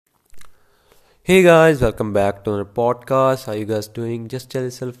Hey guys, welcome back to another podcast. How you guys doing? Just tell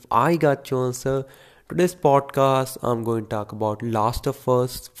yourself I got you answer. Today's podcast I'm going to talk about Last of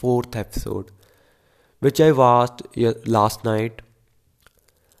Us fourth episode, which I watched last night.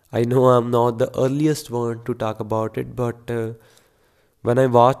 I know I'm not the earliest one to talk about it, but when I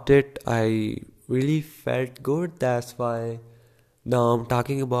watched it, I really felt good. That's why now I'm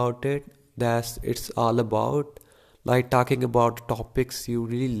talking about it. That's it's all about like talking about topics you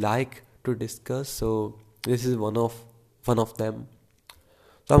really like to discuss. So this is one of them.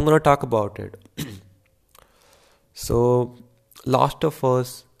 So I'm gonna talk about it. So Last of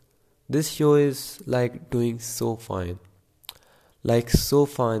Us, this show is like doing so fine, like so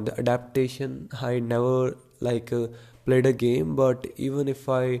fine. The adaptation, I never played a game, but even if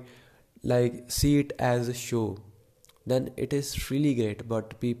I like see it as a show, then it is really great.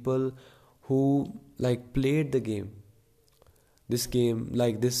 But people who like played the game, this game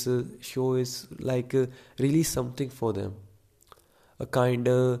like this show is really something for them, a kind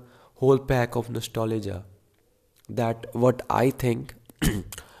of whole pack of nostalgia. That what I think.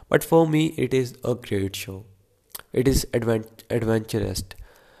 But for me it is a great show. It is adventurous.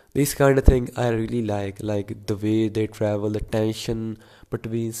 These kind of thing I really like the way they travel, the tension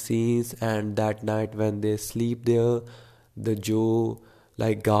between scenes, and that night when they sleep there, the Joe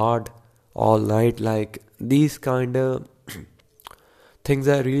like guard all night, like these kind of things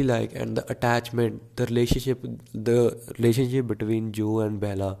I really like, and the attachment, the relationship between Joe and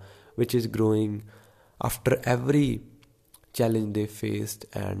Bella, which is growing after every challenge they faced,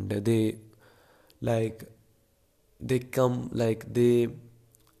 and like they come like they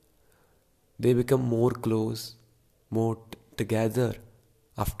become more close, more together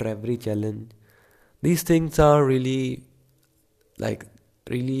after every challenge. These things are really like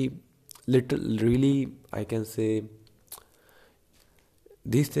really little, really I can say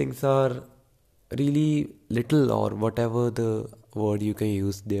these things are really little or whatever the word you can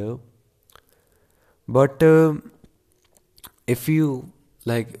use there. But if you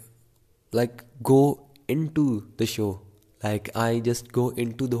like go into the show, like I just go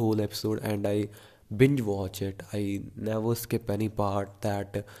into the whole episode and I binge watch it. I never skip any part.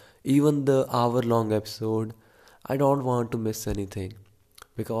 That even the hour long episode, I don't want to miss anything,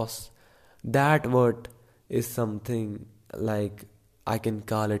 because that word is something like I can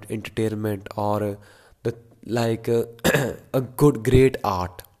call it entertainment, or the like a good great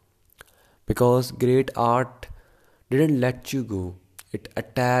art, because great art didn't let you go. It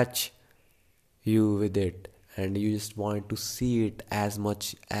attached you with it, and you just want to see it as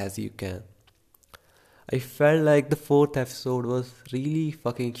much as you can. I felt like the fourth episode was really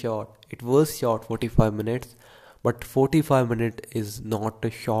fucking short. It was short, 45 minutes, but 45 minutes is not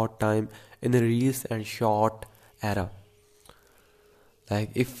a short time in the reels and short era.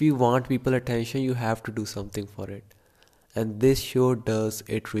 Like if you want people attention, you have to do something for it. And this show does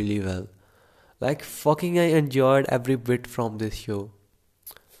it really well. Like fucking I enjoyed every bit from this show.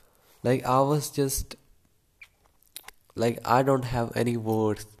 Like I was just like I don't have any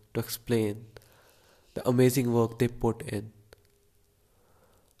words to explain the amazing work they put in.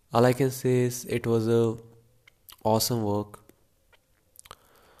 All I can say is it was a awesome work,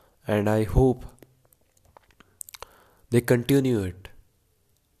 and I hope they continue it.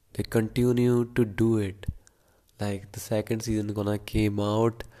 They continue to do it. Like the second season gonna came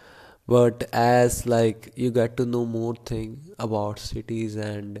out, but as like you get to know more thing about cities,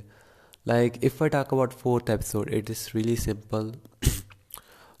 and like if I talk about fourth episode, it is really simple.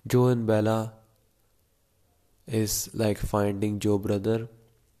 Joe and Bella is like finding Joe brother,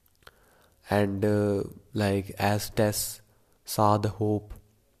 and like as Tess saw the hope,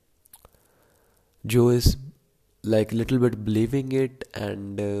 Joe is like little bit believing it,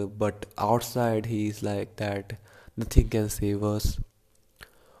 and but outside he's like that nothing can save us.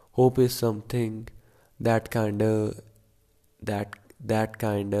 Hope is something that kind of that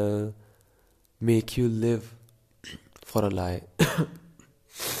kind of make you live for a lie.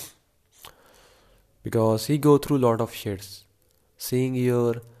 Because he go through lot of shits. Seeing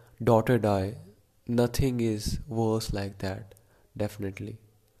your daughter die, nothing is worse like that. Definitely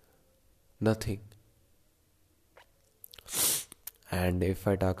nothing. And if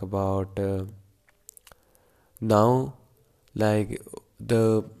I talk about now, like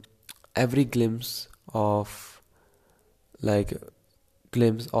the every like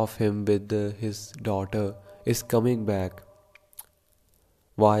glimpse of him with his daughter is coming back.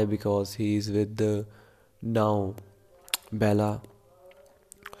 Why? Because he is with the now Bella.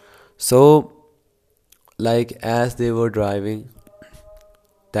 So like as they were driving,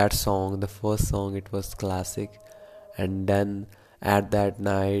 that song, the first song, it was classic. And then at that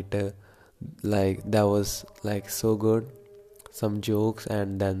night, Like that was like so good, some jokes,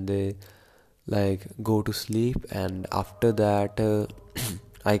 and then they like go to sleep. And after that,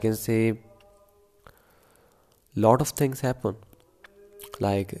 I can say lot of things happen.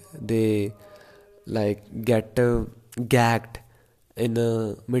 Like they like get gagged in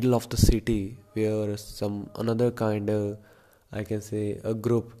the middle of the city where some another kind of, I can say, a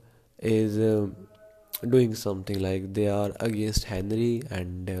group is doing something like they are against Henry,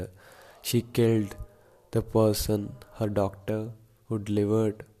 and she killed the person, her doctor who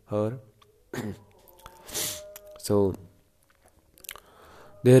delivered her. So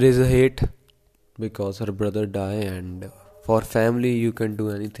there is a hate because her brother died, and for family you can do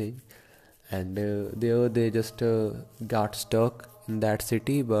anything. And there they just got stuck in that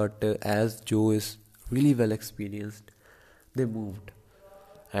city, but as Joe is really well experienced, they moved.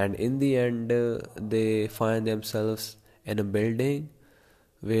 And in the end, they find themselves in a building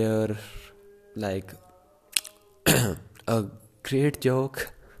where, like, a great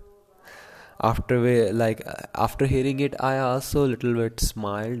joke. After hearing it, I also a little bit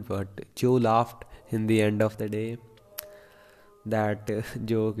smiled, but Joe laughed in the end of the day. That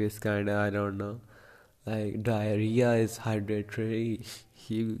joke is kind of, I don't know, like diarrhea is hydratary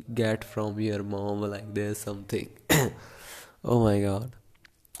you get from your mom, like there's something. Oh my god,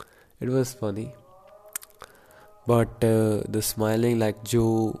 it was funny. But the smiling, like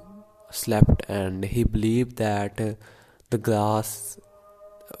Joe slept and he believed that the glass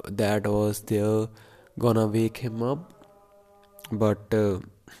that was there gonna wake him up. But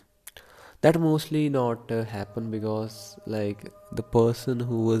that mostly not happen, because like the person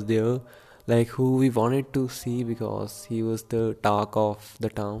who was there, like who we wanted to see because he was the talk of the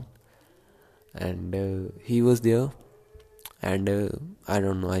town, and he was there. And I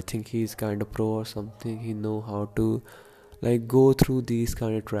don't know, I think he's kind of pro or something, he know how to like go through these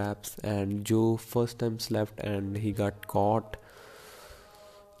kind of traps. And Joe first time slept and he got caught,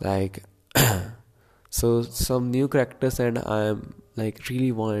 like so some new characters, and I'm like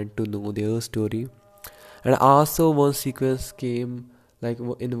really wanted to know their story. And also one sequence came, like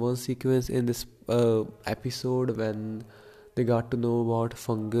in one sequence in this episode, when they got to know about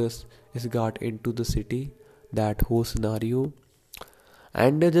fungus is got into the city, that whole scenario.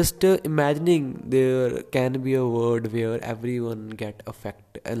 And just imagining there can be a world where everyone get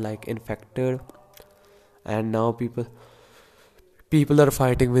affected, like infected, and now people are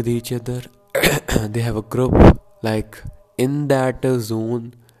fighting with each other. They have a group, like in that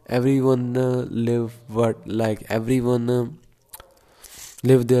zone everyone live what like everyone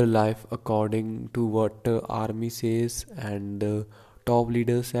live their life according to what army says and the top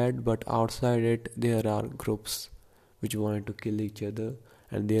leader said. But outside it there are groups which wanted to kill each other,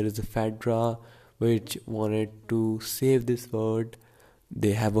 and there is a Fedra which wanted to save this world.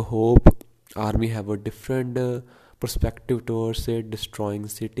 They have a hope. Army have a different perspective towards it. Destroying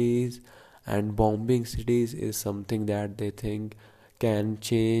cities and bombing cities is something that they think can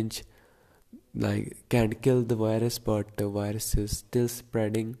change, like can kill the virus, but the virus is still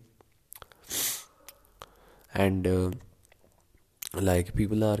spreading. And like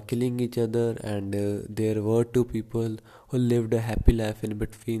people are killing each other, and there were two people who lived a happy life in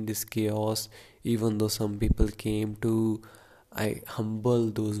between this chaos, even though some people came to I humble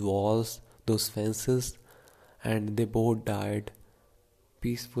those walls, those fences, and they both died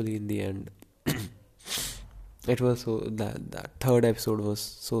peacefully in the end. It was so that third episode was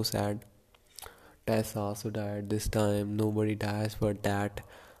so sad. Tessa also died this time. Nobody dies, but that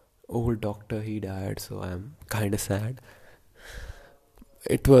old doctor, he died, so I'm kind of sad.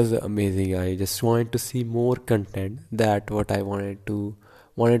 It was amazing. I just wanted to see more content. That what I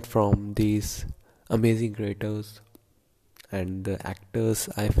wanted from these amazing creators. And the actors,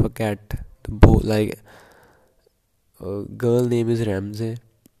 I forget the like girl name is Ramsey,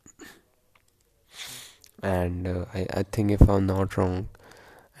 and I think if I'm not wrong,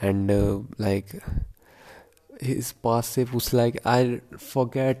 and like his passive was like I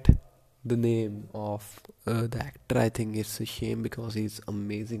forget the name of the actor. I think it's a shame because he's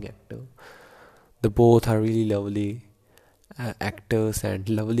amazing actor. The both are really lovely actors and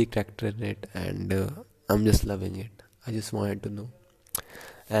lovely character in it, and I'm just loving it. I just wanted to know.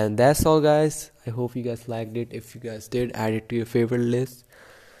 And that's all, guys. I hope you guys liked it. If you guys did, add it to your favorite list.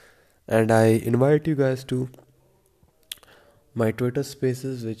 And I invite you guys to my Twitter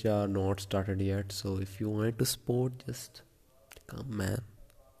spaces, which are not started yet. So if you wanted to support, just come, man.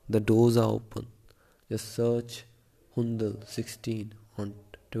 The doors are open. Just search Hundal16 on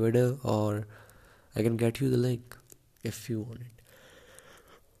Twitter, or I can get you the link if you want it.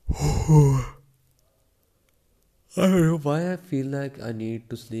 I don't know why I feel like I need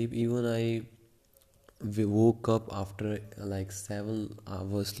to sleep. Even we woke up after like 7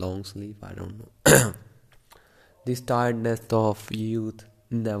 hours long sleep. I don't know. This tiredness of youth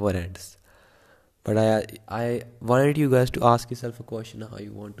never ends. But I wanted you guys to ask yourself a question how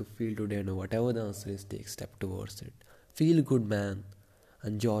you want to feel today, and whatever the answer is, take step towards it. Feel good, man.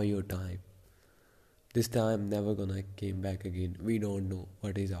 Enjoy your time. This time never gonna came back again. We don't know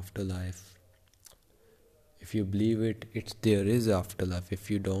what is afterlife. If you believe it, it's there is afterlife. If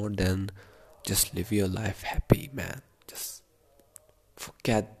you don't, then just live your life happy, man. Just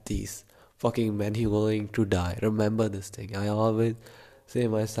forget these fucking men who going to die. Remember this thing. I always say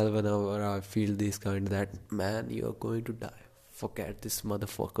myself whenever I feel this kind that man, you're going to die. Forget this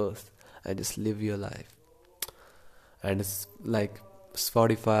motherfuckers and just live your life. And it's like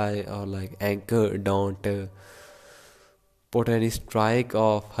Spotify or like Anchor don't put any strike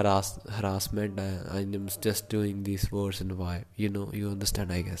of harassment. I'm just doing these words and vibe. You know, you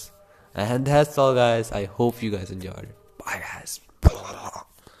understand, I guess. And that's all, guys. I hope you guys enjoyed it.